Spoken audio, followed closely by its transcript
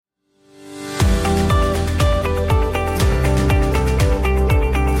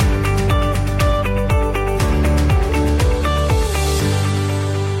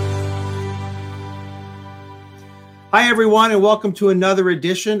everyone, and welcome to another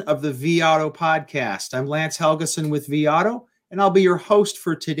edition of the vAuto Podcast. I'm Lance Helgeson with vAuto, and I'll be your host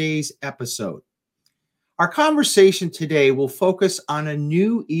for today's episode. Our conversation today will focus on a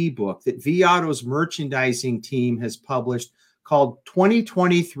new ebook that vAuto's merchandising team has published called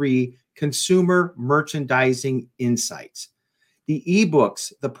 2023 Consumer Merchandising Insights. The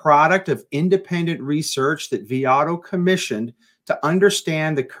ebook's the product of independent research that vAuto commissioned to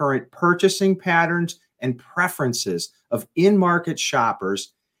understand the current purchasing patterns and preferences of in-market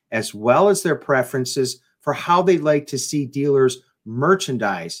shoppers, as well as their preferences for how they like to see dealers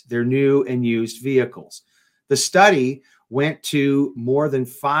merchandise their new and used vehicles. The study went to more than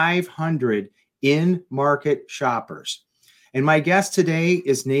 500 in-market shoppers. And my guest today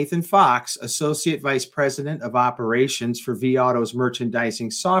is Nathan Fox, Associate Vice President of Operations for vAuto's merchandising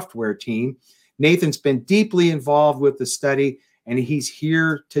software team. Nathan's been deeply involved with the study, and he's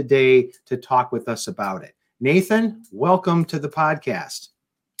here today to talk with us about it. Nathan, welcome to the podcast.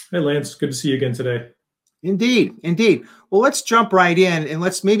 Hey, Lance. Good to see you again today. Indeed. Well, let's jump right in and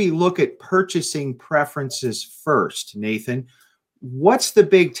let's maybe look at purchasing preferences first, Nathan. What's the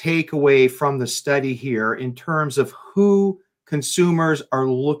big takeaway from the study here in terms of who consumers are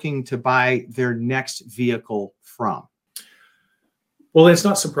looking to buy their next vehicle from? Well, it's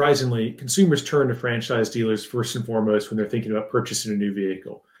not surprisingly, consumers turn to franchise dealers first and foremost when they're thinking about purchasing a new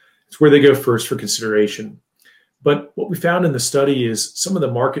vehicle. It's where they go first for consideration. But what we found in the study is some of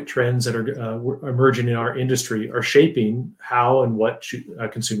the market trends that are emerging in our industry are shaping how and what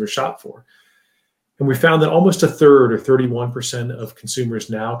consumers shop for. And we found that almost a third, or 31% of consumers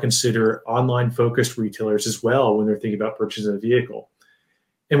now consider online-focused retailers as well when they're thinking about purchasing a vehicle.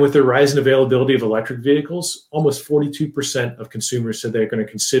 And with the rise in availability of electric vehicles, almost 42% of consumers said they're going to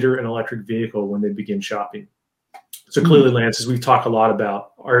consider an electric vehicle when they begin shopping. So clearly, Lance, as we've talked a lot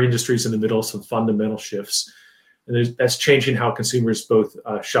about, our industry's in the middle of some fundamental shifts. And that's changing how consumers both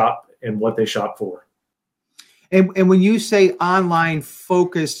shop and what they shop for. And when you say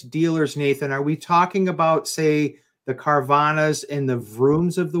online-focused dealers, Nathan, are we talking about, say, the Carvanas and the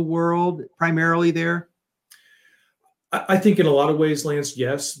Vrooms of the world primarily there? I think in a lot of ways, Lance,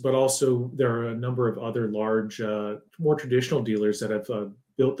 yes, but also there are a number of other large, more traditional dealers that have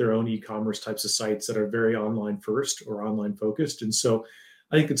built their own e-commerce types of sites that are very online first or online focused. And so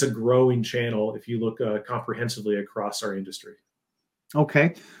I think it's a growing channel if you look comprehensively across our industry.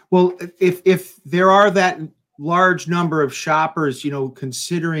 Okay. Well, if there are that large number of shoppers,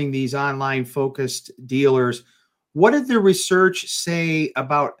 considering these online focused dealers, what did the research say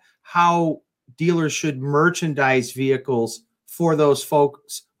about how dealers should merchandise vehicles for those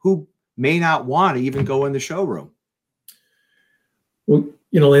folks who may not want to even go in the showroom? Well,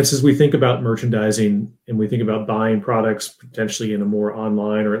 Lance, as we think about merchandising and we think about buying products potentially in a more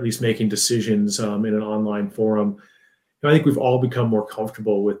online, or at least making decisions in an online forum, I think we've all become more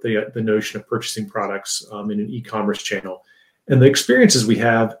comfortable with the notion of purchasing products in an e-commerce channel. And the experiences we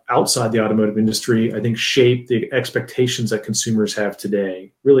have outside the automotive industry, I think, shape the expectations that consumers have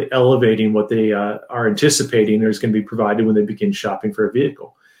today, really elevating what they are anticipating is going to be provided when they begin shopping for a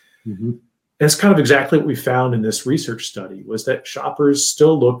vehicle. Mm-hmm. And it's kind of exactly what we found in this research study, was that shoppers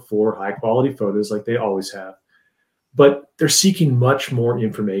still look for high quality photos like they always have, but they're seeking much more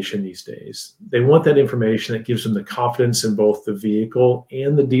information these days. They want that information that gives them the confidence in both the vehicle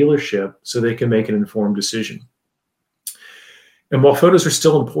and the dealership so they can make an informed decision. And while photos are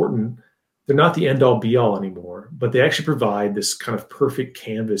still important, they're not the end all be all anymore, but they actually provide this kind of perfect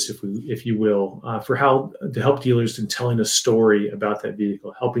canvas, if you will, for how to help dealers in telling a story about that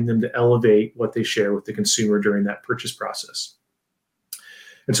vehicle, helping them to elevate what they share with the consumer during that purchase process.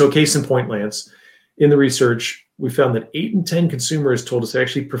 And so, case in point, Lance, in the research, we found that 8 in 10 consumers told us they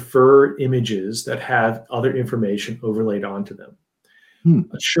actually prefer images that have other information overlaid onto them.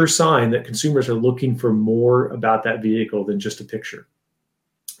 A sure sign that consumers are looking for more about that vehicle than just a picture.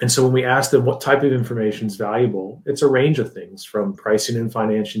 And so when we ask them what type of information is valuable, it's a range of things, from pricing and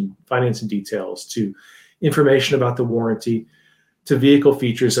financing details to information about the warranty to vehicle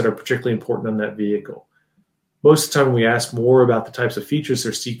features that are particularly important on that vehicle. Most of the time when we ask more about the types of features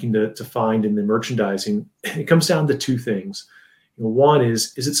they're seeking to find in the merchandising, it comes down to 2 things. One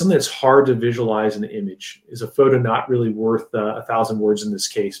is it something that's hard to visualize in the image? Is a photo not really worth 1,000 words in this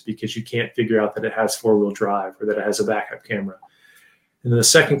case because you can't figure out that it has 4-wheel drive or that it has a backup camera? And then the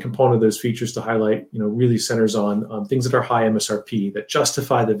second component of those features to highlight, really centers on things that are high MSRP that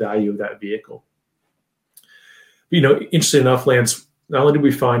justify the value of that vehicle. But, interesting enough, Lance, not only did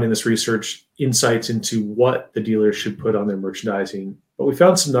we find in this research insights into what the dealers should put on their merchandising, but we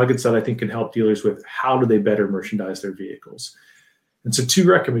found some nuggets that I think can help dealers with how do they better merchandise their vehicles. And so 2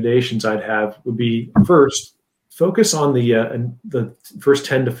 recommendations I'd have would be, first, focus on the first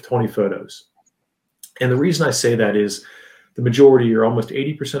 10 to 20 photos. And the reason I say that is the majority, or almost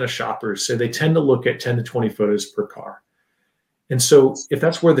 80% of shoppers, say they tend to look at 10 to 20 photos per car. And so if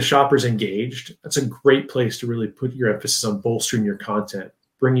that's where the shopper's engaged, that's a great place to really put your emphasis on bolstering your content,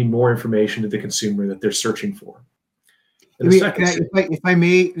 bringing more information to the consumer that they're searching for. And if I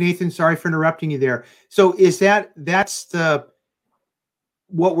may, Nathan, sorry for interrupting you there. So is that's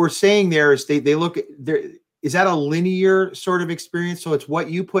what we're saying there is they look at there. Is that a linear sort of experience? So it's what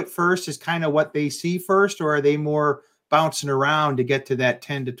you put first is kind of what they see first, or are they more bouncing around to get to that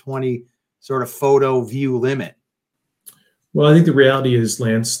 10 to 20 sort of photo view limit? Well, I think the reality is,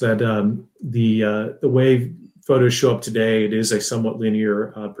 Lance, that the way photos show up today, it is a somewhat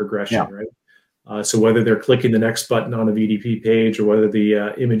linear progression, right? So whether they're clicking the next button on a VDP page or whether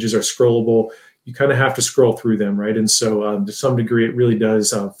the images are scrollable, you kind of have to scroll through them, right? And so to some degree, it really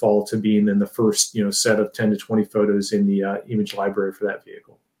does fall to being in the first, set of 10 to 20 photos in the image library for that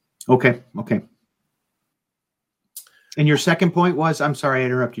vehicle. Okay. And your second point was, I'm sorry, I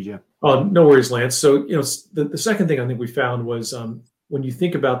interrupted you. Oh, no worries, Lance. So, the second thing I think we found was when you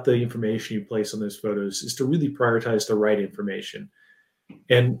think about the information you place on those photos is to really prioritize the right information.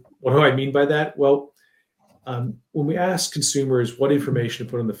 And what do I mean by that? Well, when we asked consumers what information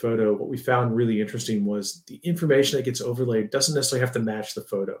to put on the photo, what we found really interesting was the information that gets overlaid doesn't necessarily have to match the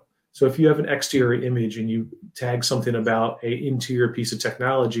photo. So if you have an exterior image and you tag something about an interior piece of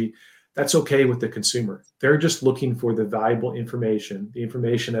technology, that's okay with the consumer. They're just looking for the valuable information, the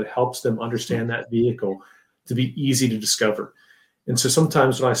information that helps them understand that vehicle to be easy to discover. And so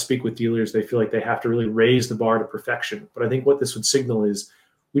sometimes when I speak with dealers, they feel like they have to really raise the bar to perfection. But I think what this would signal is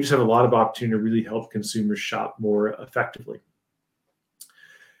we just have a lot of opportunity to really help consumers shop more effectively.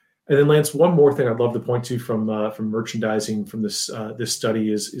 And then, Lance, one more thing I'd love to point to from merchandising from this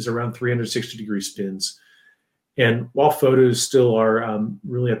study is around 360-degree spins. And while photos still are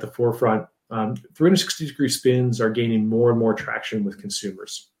really at the forefront, 360-degree spins are gaining more and more traction with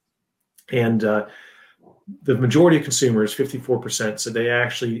consumers. And the majority of consumers, 54%, said they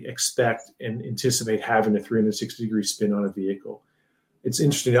actually expect and anticipate having a 360-degree spin on a vehicle. It's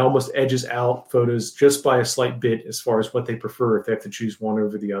interesting. It almost edges out photos just by a slight bit as far as what they prefer if they have to choose one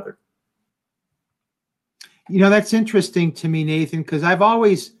over the other. That's interesting to me, Nathan, because I've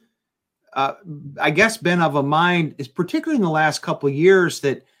always I guess been of a mind, is particularly in the last couple of years,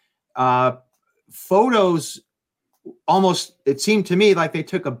 that photos almost, it seemed to me like they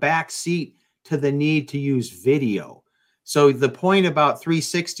took a back seat to the need to use video. So the point about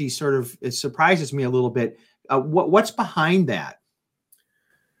 360 sort of, it surprises me a little bit. What's behind that?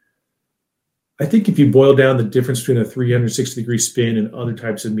 I think if you boil down the difference between a 360-degree spin and other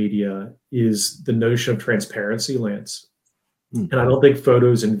types of media is the notion of transparency, Lance. And I don't think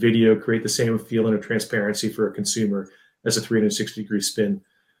photos and video create the same feeling of transparency for a consumer as a 360-degree spin.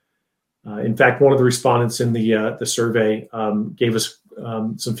 In fact, one of the respondents in the survey gave us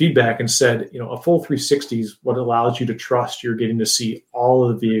some feedback and said, a full 360 is what allows you to trust you're getting to see all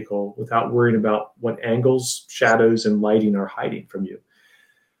of the vehicle without worrying about what angles, shadows, and lighting are hiding from you.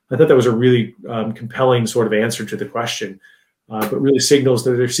 I thought that was a really compelling sort of answer to the question, but really signals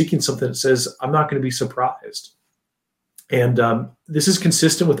that they're seeking something that says, I'm not going to be surprised. And this is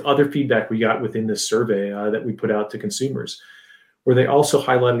consistent with other feedback we got within this survey that we put out to consumers, where they also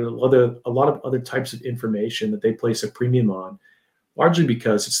highlighted a lot of other types of information that they place a premium on, largely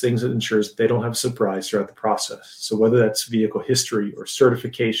because it's things that ensures that they don't have a surprise throughout the process. So whether that's vehicle history or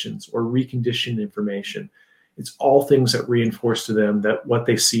certifications or reconditioned information, it's all things that reinforce to them that what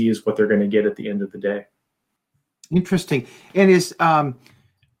they see is what they're going to get at the end of the day. Interesting. And is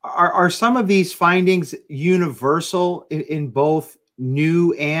are some of these findings universal in both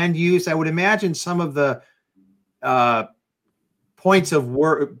new and used? I would imagine some of the points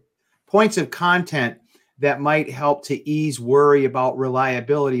of content that might help to ease worry about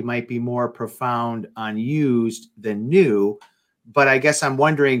reliability might be more profound on used than new. But I guess I'm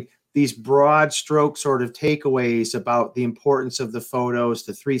wondering, these broad stroke sort of takeaways about the importance of the photos,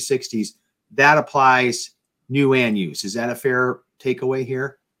 the 360s, that applies new and used. Is that a fair takeaway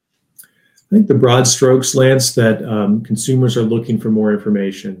here? I think the broad strokes, Lance, that consumers are looking for more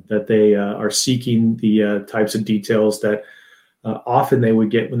information, that they are seeking the types of details that often they would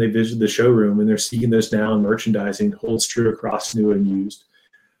get when they visit the showroom, and they're seeking those now in merchandising, holds true across new and used.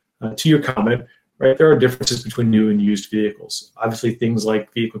 To your comment, right, there are differences between new and used vehicles. Obviously, things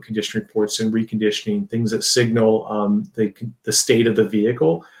like vehicle condition reports and reconditioning, things that signal the state of the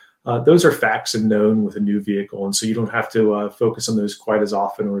vehicle, those are facts and known with a new vehicle, and so you don't have to focus on those quite as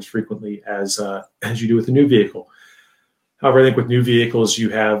often or as frequently as you do with a new vehicle. However, I think with new vehicles, you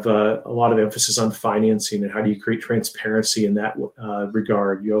have a lot of emphasis on financing and how do you create transparency in that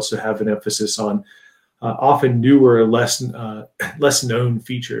regard. You also have an emphasis on often newer, less known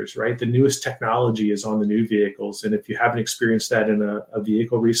features, right? The newest technology is on the new vehicles. And if you haven't experienced that in a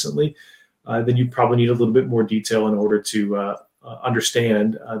vehicle recently, then you probably need a little bit more detail in order to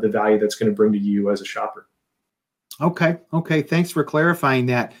understand the value that's going to bring to you as a shopper. Okay. Thanks for clarifying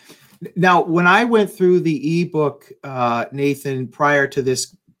that. Now, when I went through the ebook, Nathan, prior to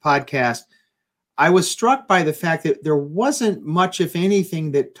this podcast, I was struck by the fact that there wasn't much, if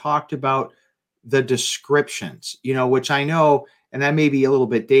anything, that talked about the descriptions, which I know, and that may be a little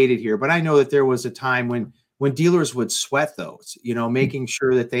bit dated here, but I know that there was a time when dealers would sweat those, making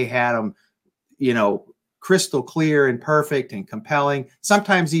sure that they had them, crystal clear and perfect and compelling,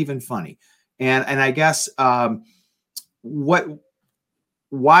 sometimes even funny. And I guess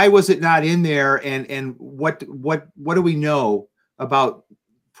why was it not in there, and what do we know about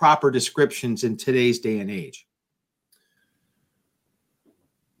proper descriptions in today's day and age?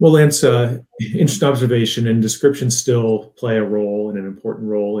 Well, Lance, interesting observation, and descriptions still play a role and an important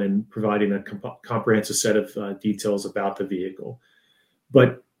role in providing a comprehensive set of details about the vehicle.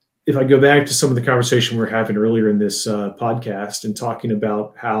 But if I go back to some of the conversation we were having earlier in this podcast and talking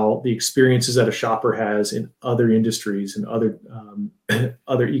about how the experiences that a shopper has in other industries and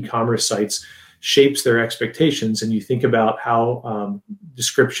other e-commerce sites shapes their expectations, and you think about how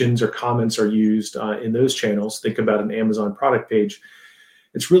descriptions or comments are used in those channels, think about an Amazon product page.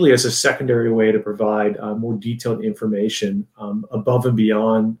 It's really as a secondary way to provide more detailed information above and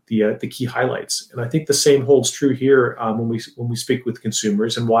beyond the key highlights. And I think the same holds true here when we speak with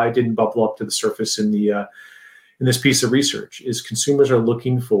consumers, and why it didn't bubble up to the surface in this piece of research is consumers are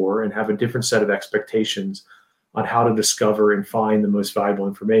looking for and have a different set of expectations on how to discover and find the most valuable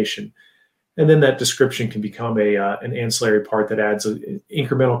information. And then that description can become an ancillary part that adds an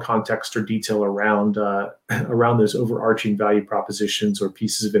incremental context or detail around those overarching value propositions or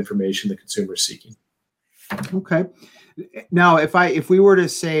pieces of information the consumer is seeking. Okay. Now, if we were to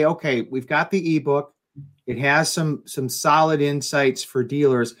say, okay, we've got the ebook, it has some solid insights for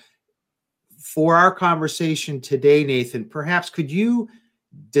dealers. For our conversation today, Nathan, perhaps could you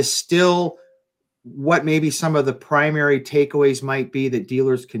distill what maybe some of the primary takeaways might be that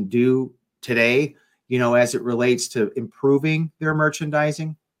dealers can do today, as it relates to improving their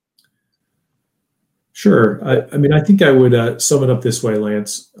merchandising? Sure. I think I would sum it up this way,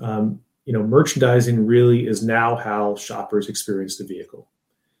 Lance. Merchandising really is now how shoppers experience the vehicle.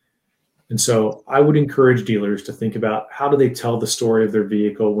 And so I would encourage dealers to think about how do they tell the story of their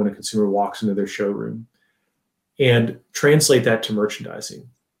vehicle when a consumer walks into their showroom, and translate that to merchandising.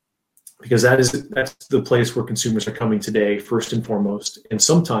 Because that's the place where consumers are coming today, first and foremost, and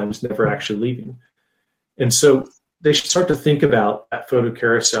sometimes never actually leaving. And so they should start to think about that photo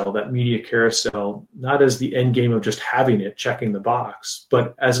carousel, that media carousel, not as the end game of just having it, checking the box,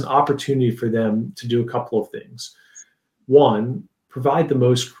 but as an opportunity for them to do a couple of things. One, provide the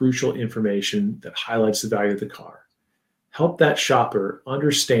most crucial information that highlights the value of the car. Help that shopper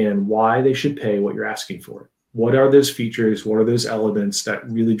understand why they should pay what you're asking for. What are those features? What are those elements that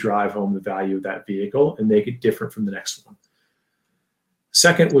really drive home the value of that vehicle and make it different from the next one?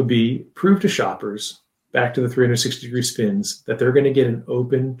 Second would be prove to shoppers, back to the 360-degree spins, that they're going to get an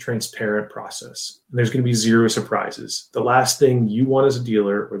open, transparent process. And there's going to be zero surprises. The last thing you want as a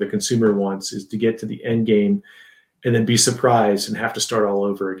dealer or the consumer wants is to get to the end game and then be surprised and have to start all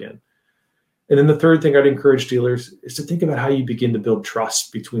over again. And then the third thing I'd encourage dealers is to think about how you begin to build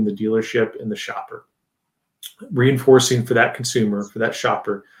trust between the dealership and the shopper, reinforcing for that consumer, for that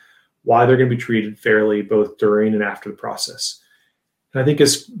shopper, why they're going to be treated fairly both during and after the process. And I think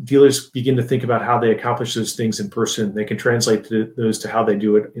as dealers begin to think about how they accomplish those things in person, they can translate those to how they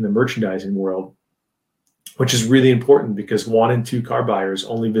do it in the merchandising world, which is really important because 1 in 2 car buyers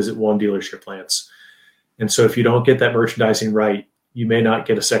only visit one dealership, Lance. And so if you don't get that merchandising right, you may not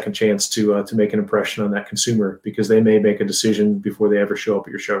get a second chance to make an impression on that consumer, because they may make a decision before they ever show up at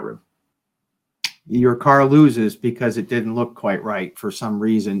your showroom. Your car loses because it didn't look quite right for some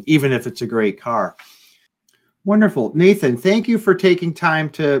reason, even if it's a great car. Wonderful. Nathan, thank you for taking time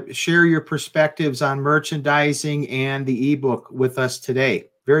to share your perspectives on merchandising and the ebook with us today.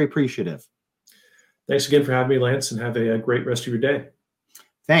 Very appreciative. Thanks again for having me, Lance, and have a great rest of your day.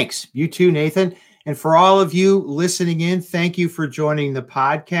 Thanks. You too, Nathan. And for all of you listening in, thank you for joining the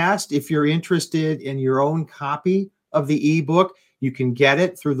podcast. If you're interested in your own copy of the ebook, you can get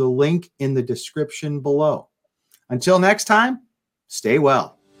it through the link in the description below. Until next time, stay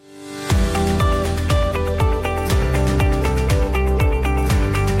well.